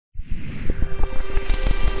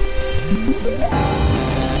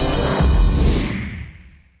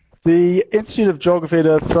The Institute of Geography and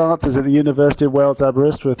Earth Sciences at the University of Wales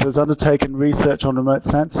Aberystwyth has undertaken research on remote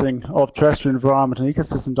sensing of terrestrial environment and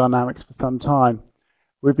ecosystem dynamics for some time.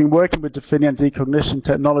 We've been working with Definian's eCognition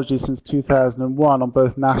technology since 2001 on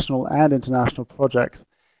both national and international projects,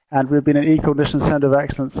 and we've been an eCognition Centre of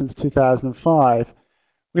Excellence since 2005.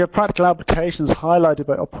 We have practical applications highlighted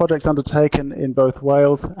by projects undertaken in both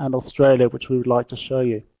Wales and Australia, which we would like to show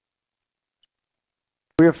you.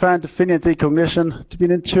 We have found Definian's eCognition to be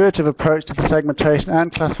an intuitive approach to the segmentation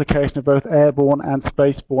and classification of both airborne and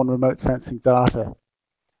spaceborne remote sensing data.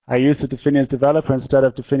 Our use of Definian's developer instead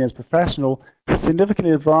of Definian's professional has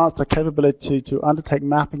significantly advanced our capability to undertake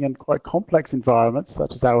mapping in quite complex environments,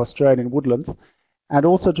 such as our Australian woodlands, and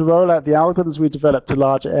also to roll out the algorithms we developed to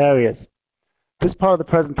larger areas. This part of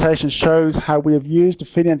the presentation shows how we have used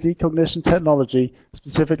Definian's eCognition technology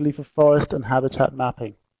specifically for forest and habitat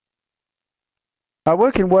mapping. Our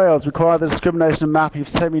work in Wales required the discrimination and mapping of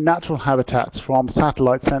semi-natural habitats from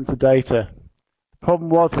satellite sensor data. The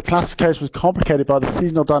problem was the classification was complicated by the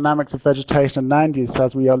seasonal dynamics of vegetation and land use,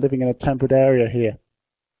 as we are living in a temperate area here.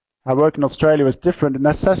 Our work in Australia was different and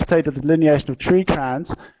necessitated the delineation of tree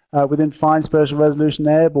crowns within fine spatial resolution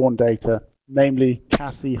airborne data, namely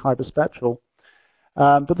CASI hyperspectral.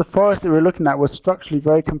 But the forests that we were looking at were structurally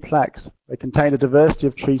very complex. They contained a diversity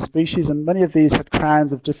of tree species, and many of these had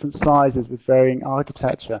crowns of different sizes with varying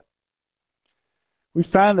architecture. We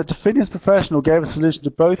found that Definian's professional gave a solution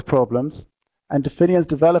to both problems, and Definian's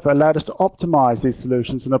developer allowed us to optimize these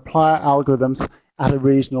solutions and apply our algorithms at a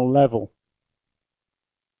regional level.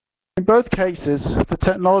 In both cases, the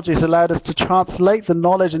technology has allowed us to translate the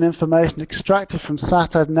knowledge and information extracted from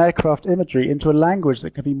satellite and aircraft imagery into a language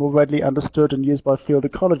that can be more readily understood and used by field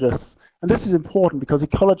ecologists. And this is important because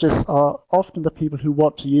ecologists are often the people who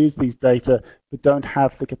want to use these data but don't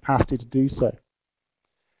have the capacity to do so.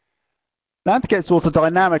 Landscapes are also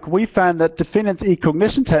dynamic. We found that Definian's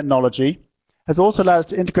eCognition technology has also allowed us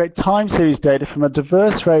to integrate time series data from a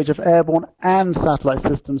diverse range of airborne and satellite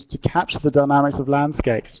systems to capture the dynamics of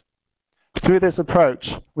landscapes. Through this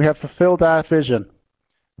approach, we have fulfilled our vision.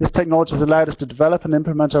 This technology has allowed us to develop and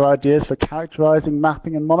implement our ideas for characterizing,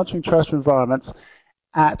 mapping, and monitoring terrestrial environments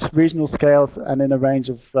at regional scales and in a range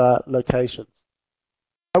of locations.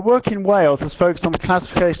 Our work in Wales has focused on the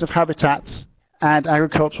classification of habitats and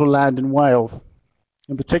agricultural land in Wales.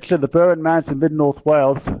 In particular, the Burren Mountains in mid-North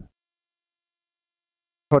Wales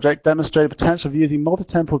project demonstrated the potential of using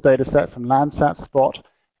multi-temporal data sets from Landsat, Spot,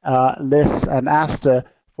 LIS, and ASTER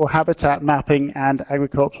for habitat mapping and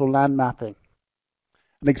agricultural land mapping.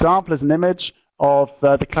 An example is an image of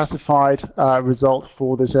the classified result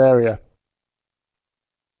for this area.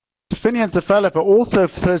 Definian's developer also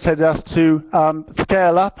facilitated us to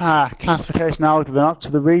scale up our classification algorithm up to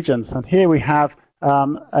the regions. And here we have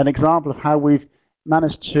an example of how we've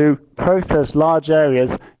managed to process large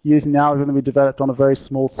areas using the algorithm we developed on a very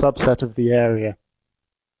small subset of the area.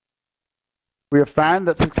 We have found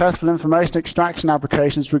that successful information extraction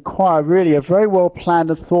applications require really a very well planned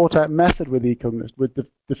and thought out method with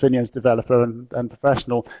Definian's developer and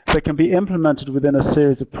professional that can be implemented within a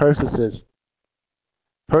series of processes.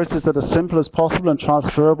 Processes that are simple as possible and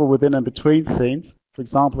transferable within and between scenes. For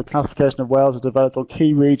example, the classification of whales is developed on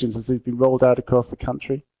key regions as it's been rolled out across the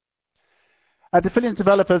country. And Definian's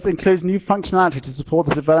developers includes new functionality to support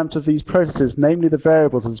the development of these processes, namely the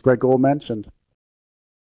variables, as Gregor mentioned.